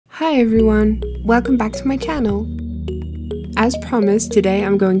Hi everyone, welcome back to my channel. As promised, today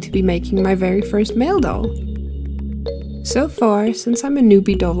I'm going to be making my very first male doll. So far, since I'm a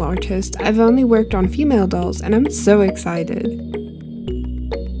newbie doll artist, I've only worked on female dolls and I'm so excited.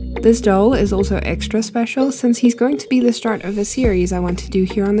 This doll is also extra special since he's going to be the start of a series I want to do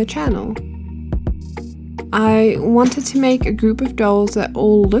here on the channel. I wanted to make a group of dolls that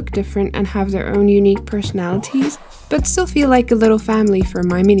all look different and have their own unique personalities, but still feel like a little family for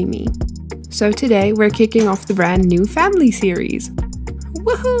my mini-me. So today we're kicking off the brand new family series.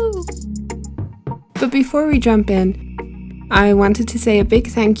 Woohoo! But before we jump in, I wanted to say a big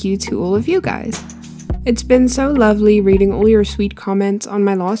thank you to all of you guys. It's been so lovely reading all your sweet comments on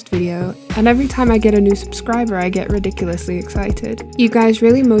my last video, and every time I get a new subscriber I get ridiculously excited. You guys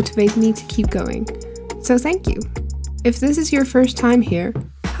really motivate me to keep going, so thank you. If this is your first time here,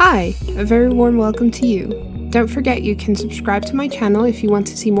 hi! A very warm welcome to you. Don't forget you can subscribe to my channel if you want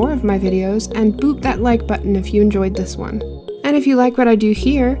to see more of my videos, and boop that like button if you enjoyed this one. And if you like what I do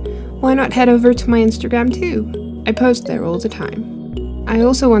here, why not head over to my Instagram too? I post there all the time. I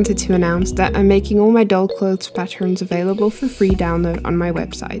also wanted to announce that I'm making all my doll clothes patterns available for free download on my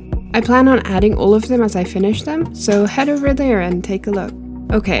website. I plan on adding all of them as I finish them, so head over there and take a look.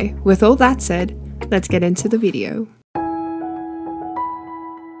 Okay, with all that said, let's get into the video.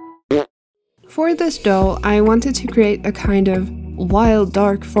 For this doll, I wanted to create a kind of wild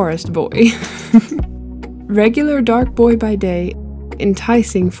dark forest boy. Regular dark boy by day,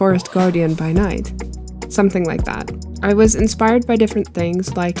 enticing forest guardian by night. Something like that. I was inspired by different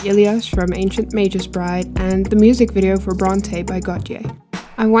things like Ilias from Ancient Mage's Bride and the music video for Bronte by Gautier.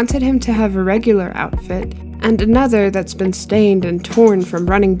 I wanted him to have a regular outfit and another that's been stained and torn from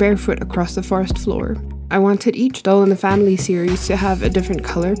running barefoot across the forest floor. I wanted each doll in the family series to have a different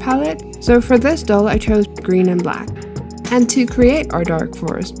color palette, so for this doll I chose green and black. And to create our dark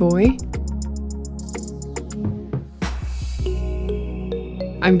forest boy,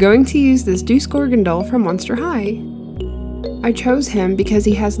 I'm going to use this Deuce Gorgon doll from Monster High. I chose him because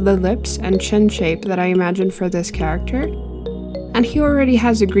he has the lips and chin shape that I imagined for this character, and he already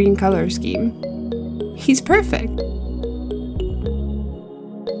has a green color scheme. He's perfect!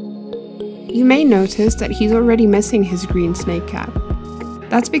 You may notice that he's already missing his green snake cap.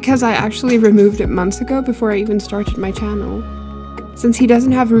 That's because I actually removed it months ago before I even started my channel. Since he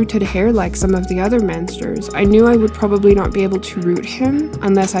doesn't have rooted hair like some of the other monsters, I knew I would probably not be able to root him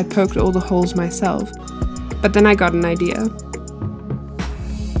unless I poked all the holes myself. But then I got an idea.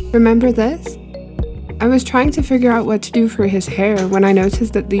 Remember this? I was trying to figure out what to do for his hair when I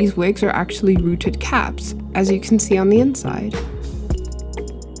noticed that these wigs are actually rooted caps, as you can see on the inside.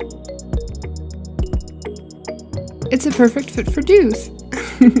 It's a perfect fit for Deuce.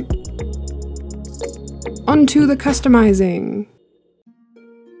 On to the customizing.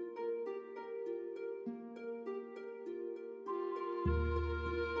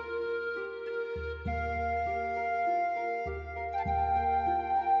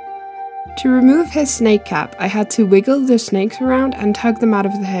 To remove his snake cap, I had to wiggle the snakes around and tug them out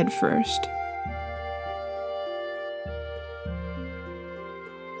of the head first.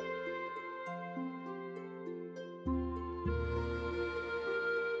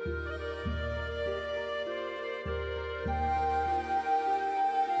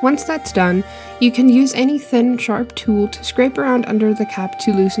 Once that's done, you can use any thin, sharp tool to scrape around under the cap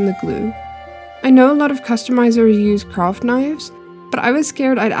to loosen the glue. I know a lot of customizers use craft knives, but I was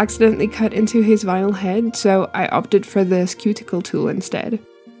scared I'd accidentally cut into his vinyl head, so I opted for this cuticle tool instead.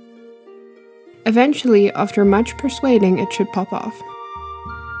 Eventually, after much persuading, it should pop off.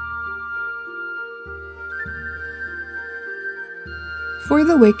 For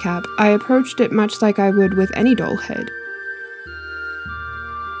the wig cap, I approached it much like I would with any doll head.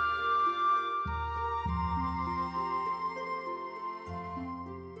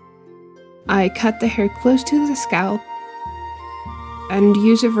 I cut the hair close to the scalp and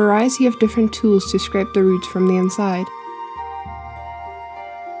use a variety of different tools to scrape the roots from the inside.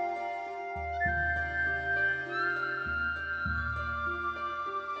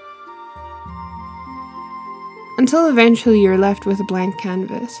 Until eventually you're left with a blank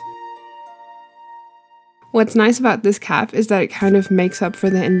canvas. What's nice about this cap is that it kind of makes up for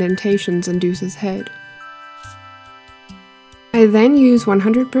the indentations in Deuce's head. I then use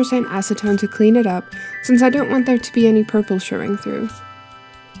 100% acetone to clean it up, since I don't want there to be any purple showing through.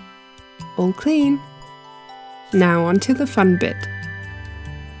 All clean. Now onto the fun bit.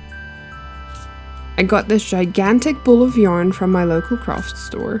 I got this gigantic ball of yarn from my local craft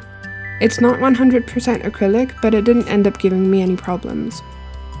store. It's not 100% acrylic, but it didn't end up giving me any problems.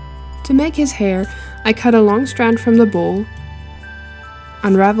 To make his hair, I cut a long strand from the ball,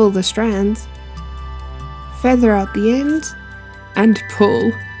 unravel the strands, feather out the ends, and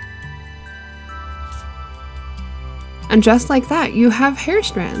pull. And just like that, you have hair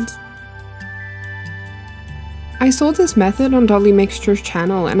strands. I saw this method on Dolly Mixture's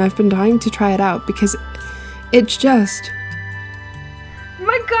channel and I've been dying to try it out because it's just...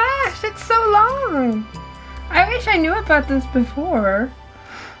 My gosh, it's so long! I wish I knew about this before.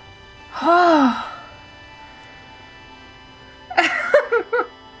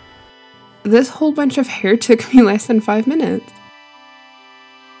 This whole bunch of hair took me less than 5 minutes.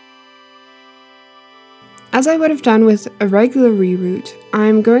 As I would have done with a regular reroute,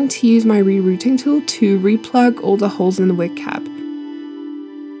 I'm going to use my rerouting tool to replug all the holes in the wig cap.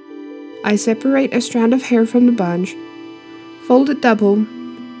 I separate a strand of hair from the bunch, fold it double,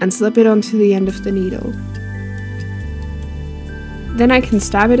 and slip it onto the end of the needle. Then I can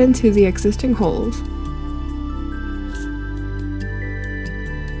stab it into the existing holes.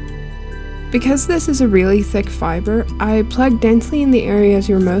 Because this is a really thick fiber, I plug densely in the areas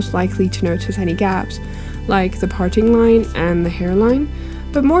you're most likely to notice any gaps, like the parting line and the hairline,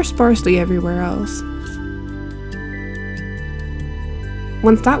 but more sparsely everywhere else.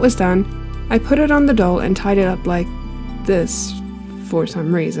 Once that was done, I put it on the doll and tied it up like this for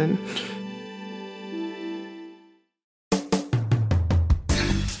some reason.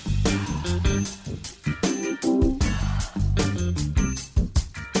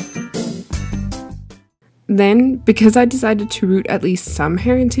 Then, because I decided to root at least some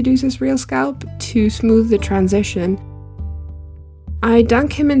hair into Deuce's real scalp to smooth the transition, I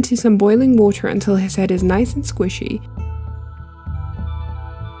dunk him into some boiling water until his head is nice and squishy,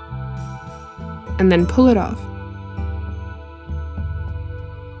 and then pull it off.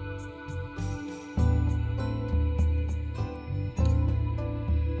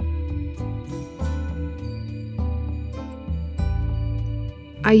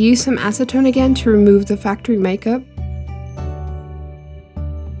 I use some acetone again to remove the factory makeup.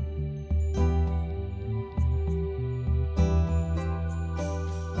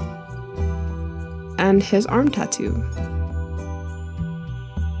 And his arm tattoo.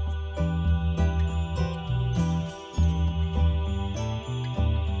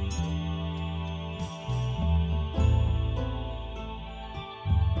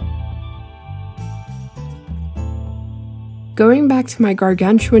 Going back to my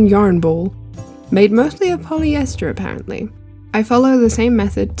gargantuan yarn bowl, made mostly of polyester apparently, I follow the same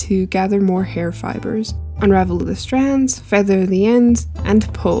method to gather more hair fibers, unravel the strands, feather the ends,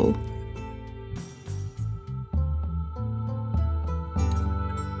 and pull.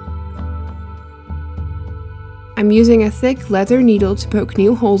 I'm using a thick leather needle to poke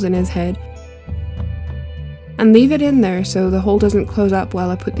new holes in his head, and leave it in there so the hole doesn't close up while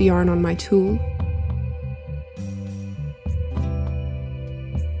I put the yarn on my tool.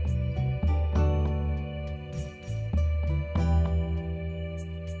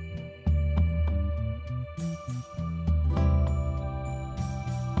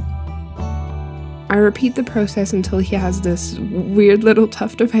 I repeat the process until he has this weird little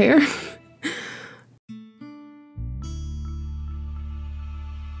tuft of hair.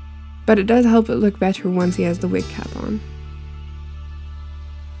 But it does help it look better once he has the wig cap on.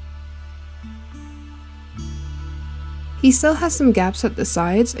 He still has some gaps at the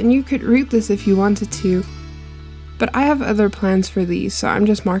sides, and you could root this if you wanted to, but I have other plans for these, so I'm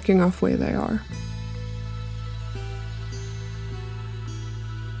just marking off where they are.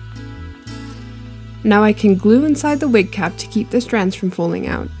 Now I can glue inside the wig cap to keep the strands from falling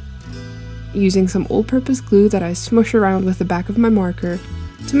out, using some all-purpose glue that I smush around with the back of my marker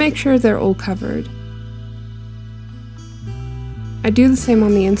to make sure they're all covered. I do the same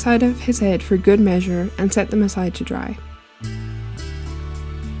on the inside of his head for good measure and set them aside to dry.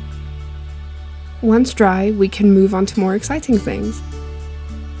 Once dry, we can move on to more exciting things.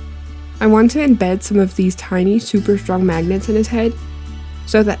 I want to embed some of these tiny, super strong magnets in his head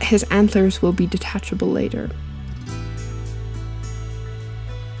so that his antlers will be detachable later.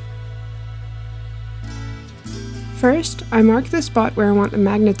 First, I mark the spot where I want the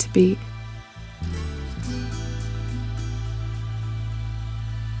magnet to be.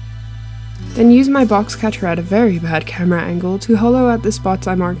 Then use my box cutter at a very bad camera angle to hollow out the spots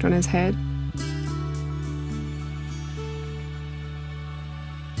I marked on his head.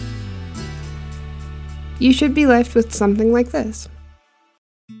 You should be left with something like this.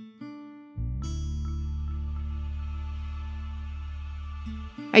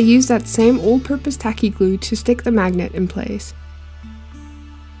 I use that same all-purpose tacky glue to stick the magnet in place.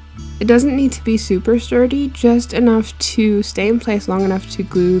 It doesn't need to be super sturdy, just enough to stay in place long enough to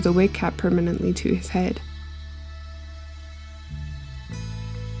glue the wig cap permanently to his head.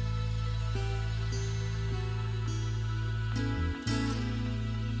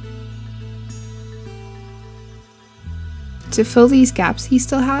 To fill these gaps he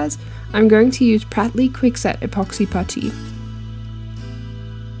still has, I'm going to use Pratley Quickset Epoxy Putty.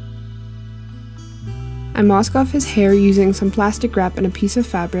 I mask off his hair using some plastic wrap and a piece of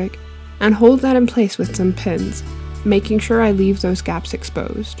fabric, and hold that in place with some pins, making sure I leave those gaps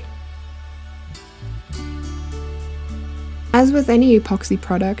exposed. As with any epoxy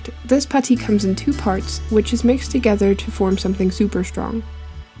product, this putty comes in 2 parts, which is mixed together to form something super strong.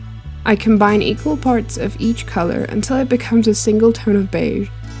 I combine equal parts of each color until it becomes a single tone of beige,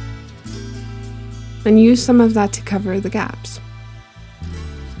 and use some of that to cover the gaps.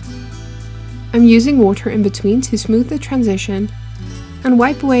 I'm using water in between to smooth the transition and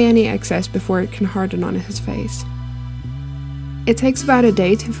wipe away any excess before it can harden on his face. It takes about a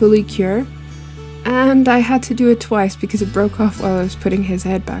day to fully cure, and I had to do it twice because it broke off while I was putting his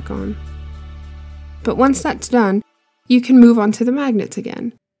head back on. But once that's done, you can move on to the magnets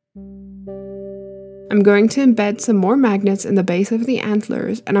again. I'm going to embed some more magnets in the base of the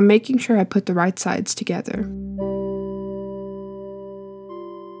antlers, and I'm making sure I put the right sides together.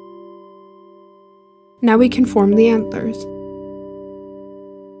 Now we can form the antlers.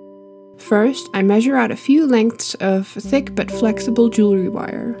 First, I measure out a few lengths of thick but flexible jewelry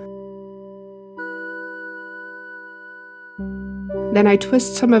wire. Then I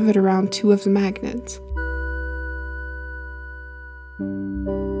twist some of it around 2 of the magnets.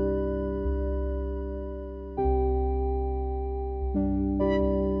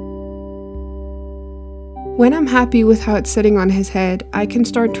 When I'm happy with how it's sitting on his head, I can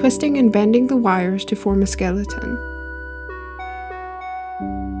start twisting and bending the wires to form a skeleton.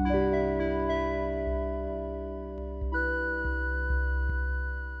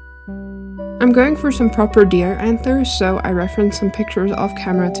 I'm going for some proper deer antlers, so I reference some pictures off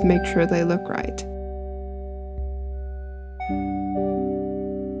camera to make sure they look right.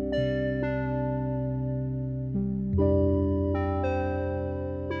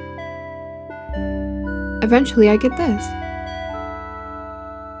 Eventually I get this.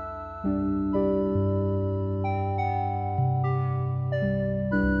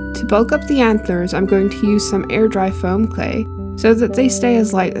 To bulk up the antlers, I'm going to use some air dry foam clay so that they stay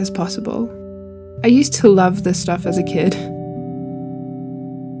as light as possible. I used to love this stuff as a kid.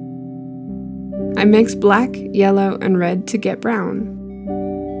 I mix black, yellow, and red to get brown.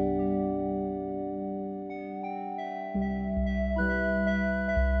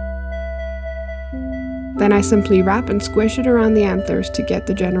 Then I simply wrap and squish it around the antlers to get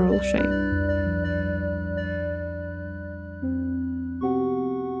the general shape.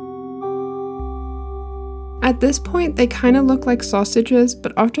 At this point, they kind of look like sausages,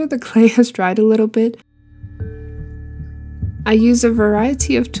 but after the clay has dried a little bit, I use a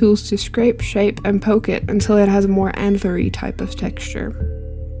variety of tools to scrape, shape, and poke it until it has a more antlery type of texture.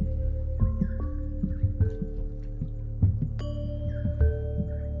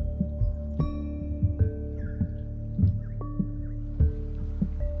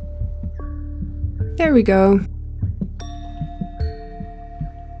 There we go.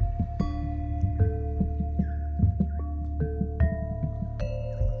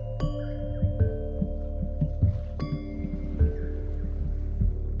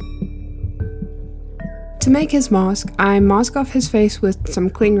 To make his mask, I mask off his face with some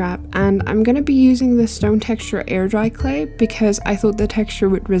cling wrap, and I'm going to be using the stone texture air dry clay because I thought the texture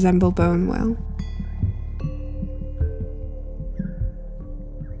would resemble bone well.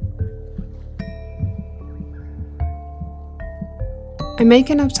 I make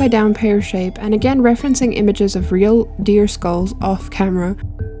an upside down pear shape, and again referencing images of real deer skulls off camera,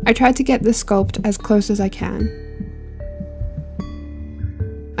 I try to get this sculpt as close as I can.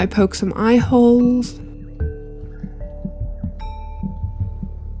 I poke some eye holes,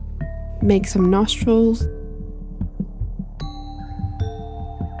 make some nostrils,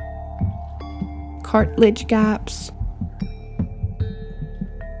 cartilage gaps,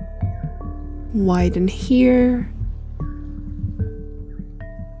 widen here,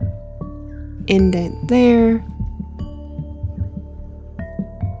 indent there,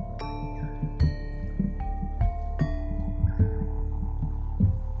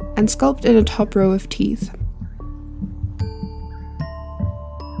 and sculpt in a top row of teeth.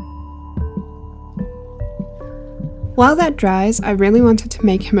 While that dries, I really wanted to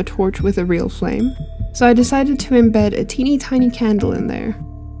make him a torch with a real flame, so I decided to embed a teeny tiny candle in there.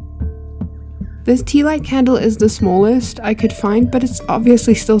 This tea light candle is the smallest I could find, but it's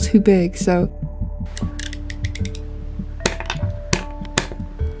obviously still too big, so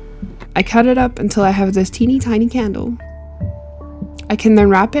I cut it up until I have this teeny tiny candle. I can then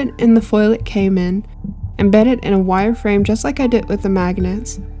wrap it in the foil it came in, embed it in a wire frame just like I did with the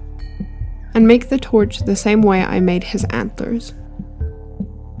magnets, and make the torch the same way I made his antlers.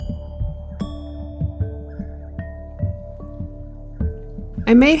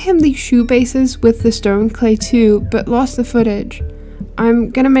 I made him these shoe bases with the stone clay too, but lost the footage. I'm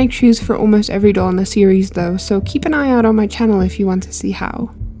gonna make shoes for almost every doll in the series though, so keep an eye out on my channel if you want to see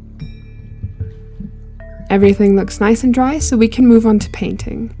how. Everything looks nice and dry, so we can move on to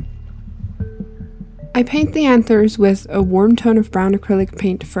painting. I paint the antlers with a warm tone of brown acrylic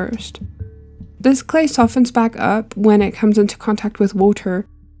paint first. This clay softens back up when it comes into contact with water,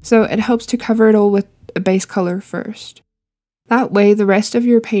 so it helps to cover it all with a base color first. That way the rest of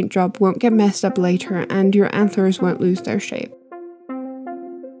your paint job won't get messed up later and your antlers won't lose their shape.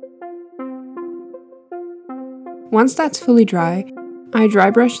 Once that's fully dry, I dry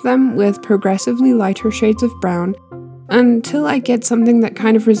brush them with progressively lighter shades of brown until I get something that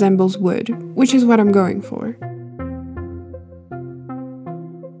kind of resembles wood, which is what I'm going for.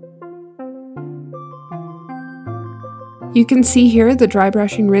 You can see here the dry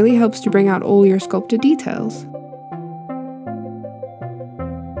brushing really helps to bring out all your sculpted details.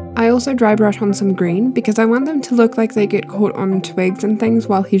 I also dry brush on some green because I want them to look like they get caught on twigs and things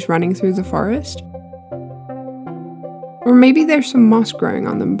while he's running through the forest. Or maybe there's some moss growing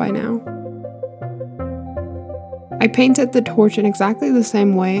on them by now. I painted the torch in exactly the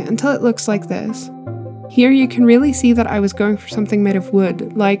same way until it looks like this. Here you can really see that I was going for something made of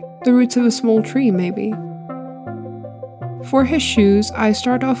wood, like the roots of a small tree maybe. For his shoes, I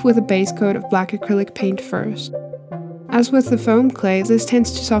start off with a base coat of black acrylic paint first. As with the foam clay, this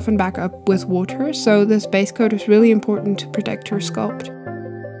tends to soften back up with water, so this base coat is really important to protect your sculpt.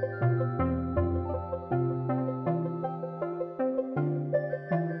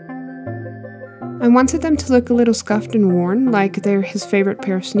 I wanted them to look a little scuffed and worn, like they're his favorite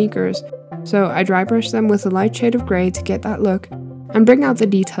pair of sneakers, so I dry brushed them with a light shade of grey to get that look and bring out the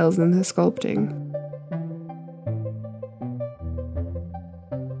details in the sculpting.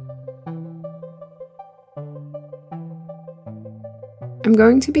 I'm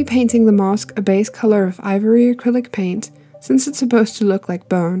going to be painting the mask a base color of ivory acrylic paint, since it's supposed to look like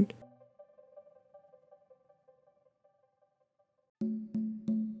bone.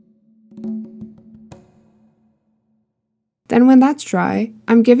 Then when that's dry,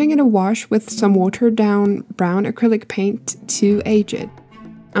 I'm giving it a wash with some watered down brown acrylic paint to age it.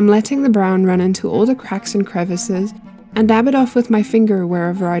 I'm letting the brown run into all the cracks and crevices and dab it off with my finger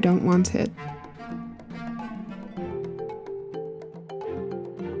wherever I don't want it.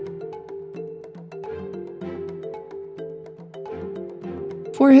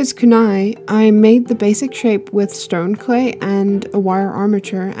 For his kunai, I made the basic shape with stone clay and a wire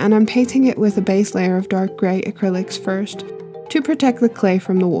armature, and I'm painting it with a base layer of dark grey acrylics first, to protect the clay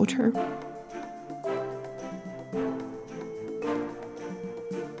from the water.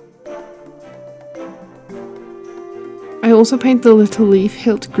 I also paint the little leaf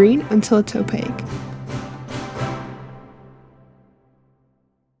hilt green until it's opaque.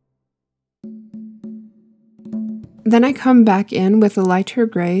 Then I come back in with a lighter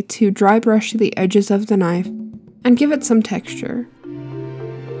grey to dry brush the edges of the knife and give it some texture.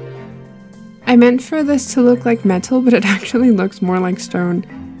 I meant for this to look like metal, but it actually looks more like stone,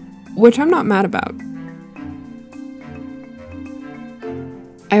 which I'm not mad about.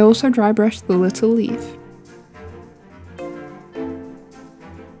 I also dry brushed the little leaf.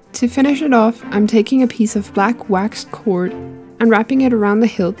 To finish it off, I'm taking a piece of black waxed cord and wrapping it around the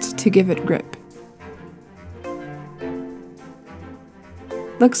hilt to give it grip.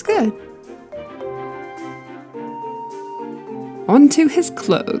 Looks good. On to his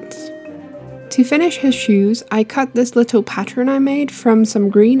clothes. To finish his shoes, I cut this little pattern I made from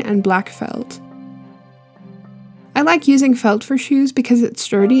some green and black felt. I like using felt for shoes because it's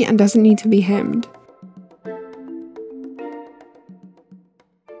sturdy and doesn't need to be hemmed.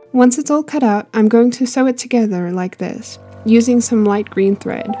 Once it's all cut out, I'm going to sew it together like this, using some light green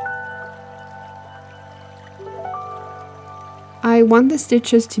thread. I want the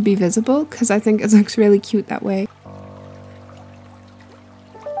stitches to be visible because I think it looks really cute that way.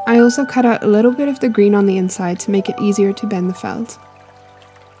 I also cut out a little bit of the green on the inside to make it easier to bend the felt.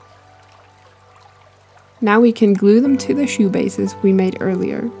 Now we can glue them to the shoe bases we made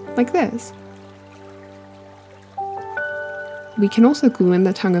earlier, like this. We can also glue in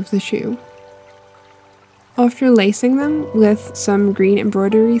the tongue of the shoe. After lacing them with some green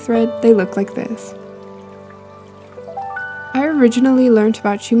embroidery thread, they look like this. I originally learned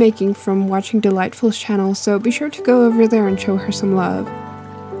about shoemaking from watching Delightful's channel, so be sure to go over there and show her some love.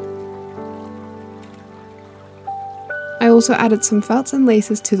 I also added some felts and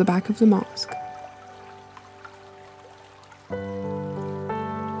laces to the back of the mask.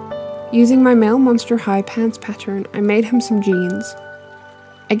 Using my Male Monster High pants pattern, I made him some jeans.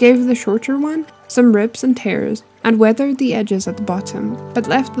 I gave the shorter one some rips and tears and weathered the edges at the bottom, but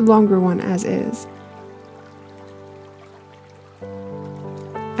left the longer one as is.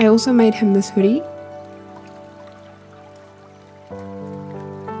 I also made him this hoodie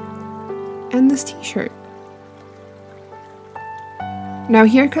and this t-shirt. Now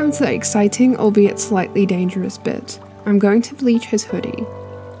here comes the exciting, albeit slightly dangerous bit. I'm going to bleach his hoodie.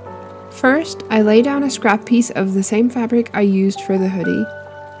 First, I lay down a scrap piece of the same fabric I used for the hoodie,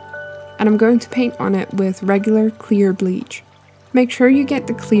 and I'm going to paint on it with regular clear bleach. Make sure you get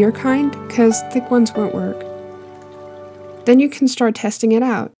the clear kind, because thick ones won't work. Then you can start testing it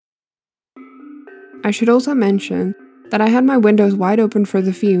out. I should also mention that I had my windows wide open for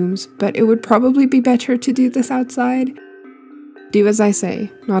the fumes, but it would probably be better to do this outside. Do as I say,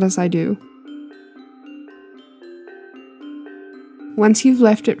 not as I do. Once you've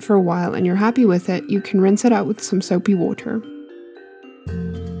left it for a while and you're happy with it, you can rinse it out with some soapy water.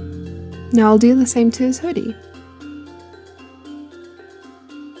 Now I'll do the same to his hoodie.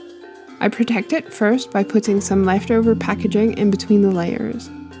 I protect it first by putting some leftover packaging in between the layers.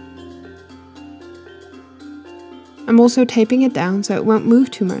 I'm also taping it down so it won't move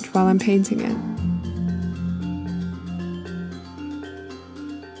too much while I'm painting it.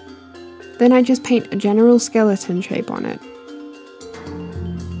 Then I just paint a general skeleton shape on it.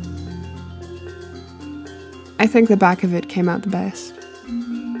 I think the back of it came out the best.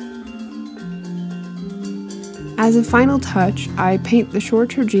 As a final touch, I paint the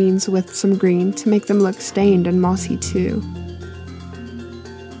shorter jeans with some green to make them look stained and mossy too.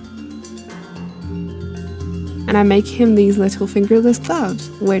 And I make him these little fingerless gloves,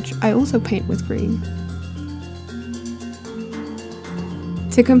 which I also paint with green.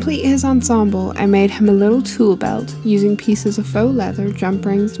 To complete his ensemble, I made him a little tool belt using pieces of faux leather, jump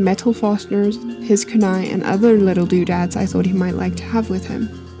rings, metal fasteners, his kunai, and other little doodads I thought he might like to have with him.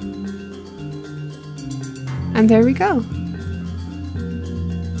 And there we go!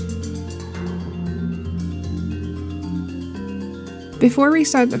 Before we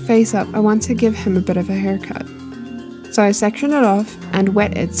start the face up, I want to give him a bit of a haircut. So I section it off and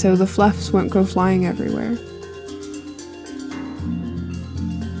wet it so the fluffs won't go flying everywhere.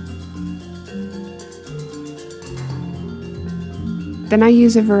 Then I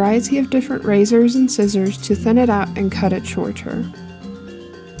use a variety of different razors and scissors to thin it out and cut it shorter.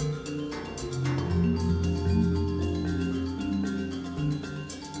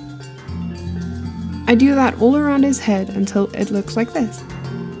 I do that all around his head until it looks like this.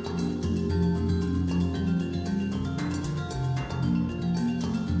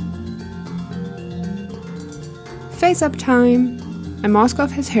 Face up time! I mask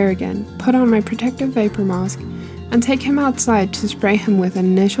off his hair again, put on my protective vapor mask, and take him outside to spray him with an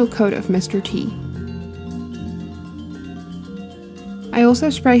initial coat of Mr. T. I also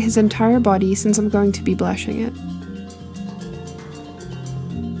spray his entire body since I'm going to be blushing it.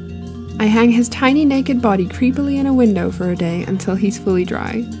 I hang his tiny naked body creepily in a window for a day until he's fully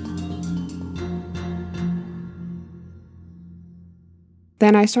dry.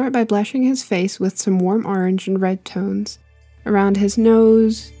 Then I start by blushing his face with some warm orange and red tones around his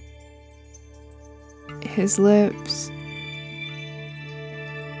nose, his lips,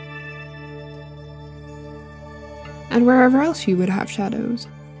 and wherever else you would have shadows.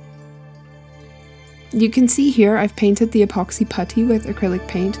 You can see here I've painted the epoxy putty with acrylic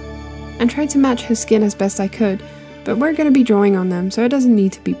paint and tried to match his skin as best I could, but we're going to be drawing on them so it doesn't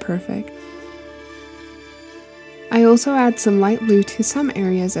need to be perfect. I also add some light blue to some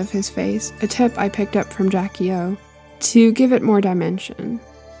areas of his face, a tip I picked up from Jackie O, to give it more dimension.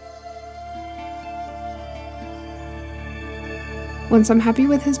 Once I'm happy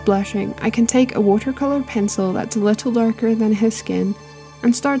with his blushing, I can take a watercolor pencil that's a little darker than his skin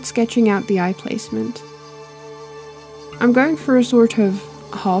and start sketching out the eye placement. I'm going for a sort of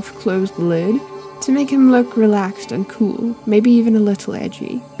half-closed lid to make him look relaxed and cool, maybe even a little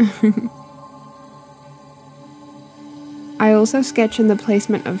edgy. I also sketch in the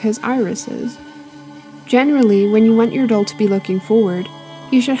placement of his irises. Generally, when you want your doll to be looking forward,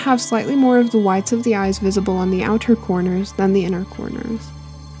 you should have slightly more of the whites of the eyes visible on the outer corners than the inner corners.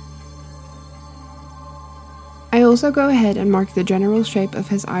 I also go ahead and mark the general shape of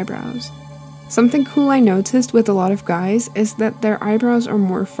his eyebrows. Something cool I noticed with a lot of guys is that their eyebrows are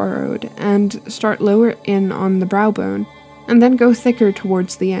more furrowed and start lower in on the brow bone and then go thicker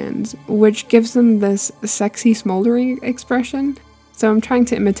towards the ends, which gives them this sexy smoldering expression, so I'm trying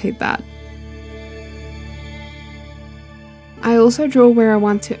to imitate that. I also draw where I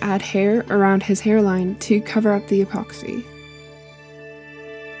want to add hair around his hairline to cover up the epoxy.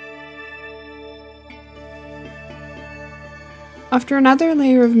 After another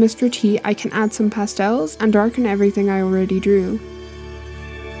layer of Mr. T, I can add some pastels and darken everything I already drew.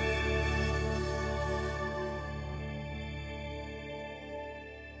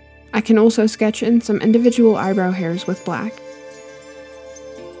 I can also sketch in some individual eyebrow hairs with black.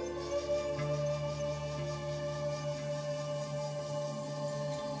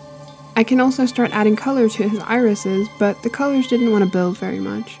 I can also start adding color to his irises, but the colors didn't want to build very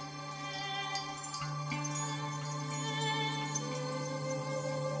much.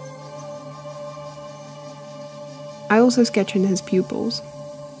 I also sketch in his pupils.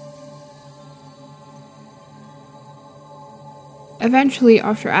 Eventually,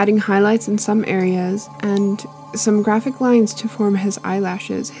 after adding highlights in some areas and some graphic lines to form his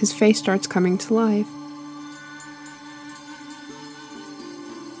eyelashes, his face starts coming to life.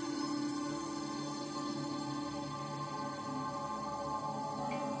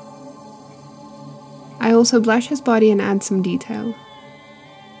 I also blush his body and add some detail.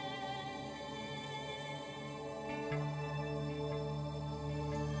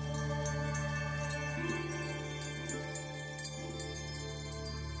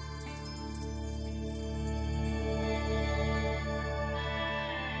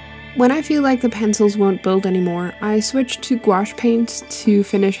 When I feel like the pencils won't build anymore, I switch to gouache paint to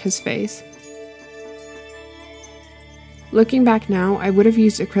finish his face. Looking back now, I would have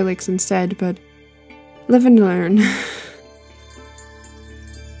used acrylics instead, but live and learn.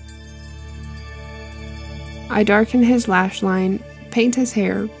 I darken his lash line, paint his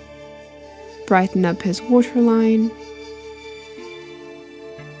hair, brighten up his waterline,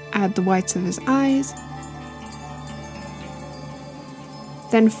 add the whites of his eyes.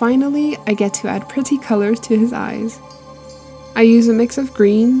 Then finally, I get to add pretty colors to his eyes. I use a mix of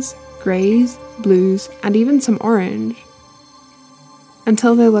greens, greys, blues, and even some orange,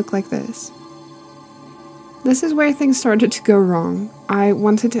 until they look like this. This is where things started to go wrong. I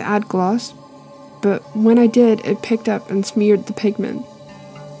wanted to add gloss, but when I did, it picked up and smeared the pigment.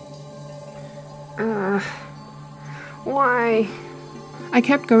 Why? I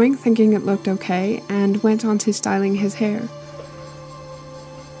kept going thinking it looked okay, and went on to styling his hair.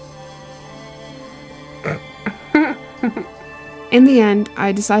 In the end,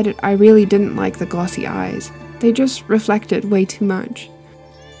 I decided I really didn't like the glossy eyes. They just reflected way too much.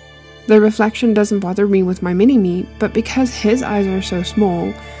 The reflection doesn't bother me with my mini-me, but because his eyes are so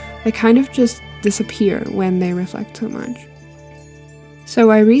small, they kind of just disappear when they reflect so much.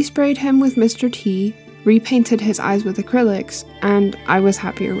 So I resprayed him with Mr. T, repainted his eyes with acrylics, and I was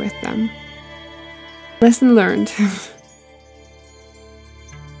happier with them. Lesson learned.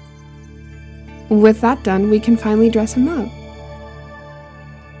 With that done, we can finally dress him up.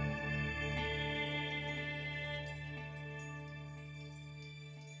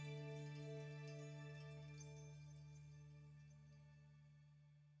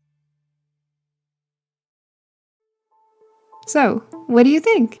 So, what do you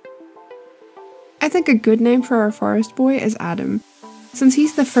think? I think a good name for our forest boy is Adam, since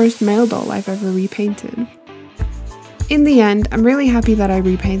he's the first male doll I've ever repainted. In the end, I'm really happy that I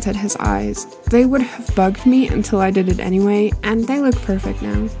repainted his eyes. They would have bugged me until I did it anyway, and they look perfect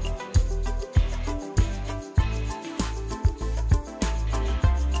now.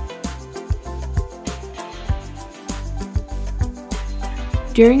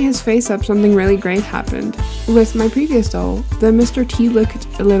 During his face-up, something really great happened. With my previous doll, the Mr. T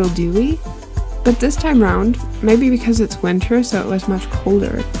looked a little dewy, but this time round, maybe because it's winter so it was much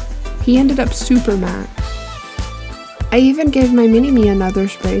colder, he ended up super matte. I even gave my mini-me another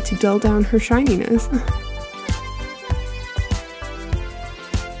spray to dull down her shininess.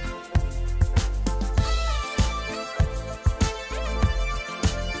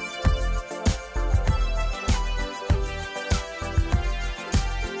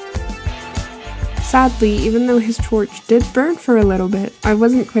 Sadly, even though his torch did burn for a little bit, I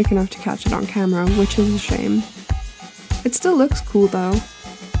wasn't quick enough to catch it on camera, which is a shame. It still looks cool though.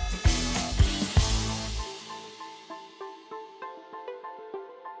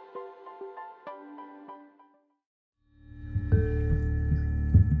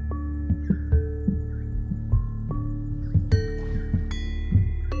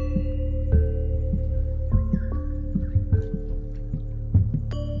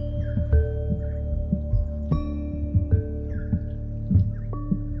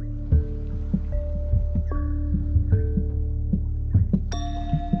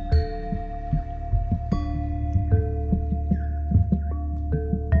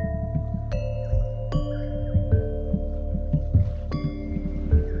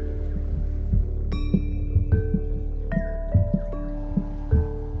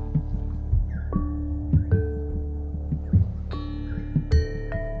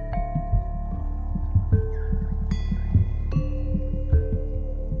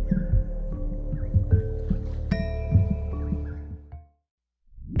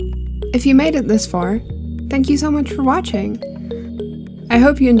 If you made it this far, thank you so much for watching. I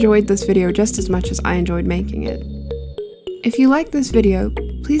hope you enjoyed this video just as much as I enjoyed making it. If you liked this video,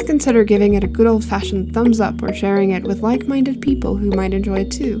 please consider giving it a good old-fashioned thumbs up or sharing it with like-minded people who might enjoy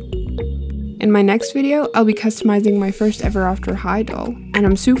it too. In my next video, I'll be customizing my first ever After High doll, and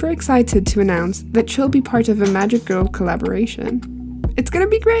I'm super excited to announce that she'll be part of a Magic Girl collaboration. It's gonna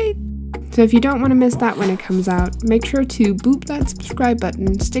be great! So if you don't want to miss that when it comes out, make sure to boop that subscribe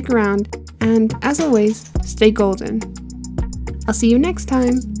button, stick around, and as always, stay golden. I'll see you next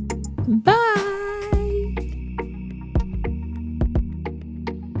time. Bye!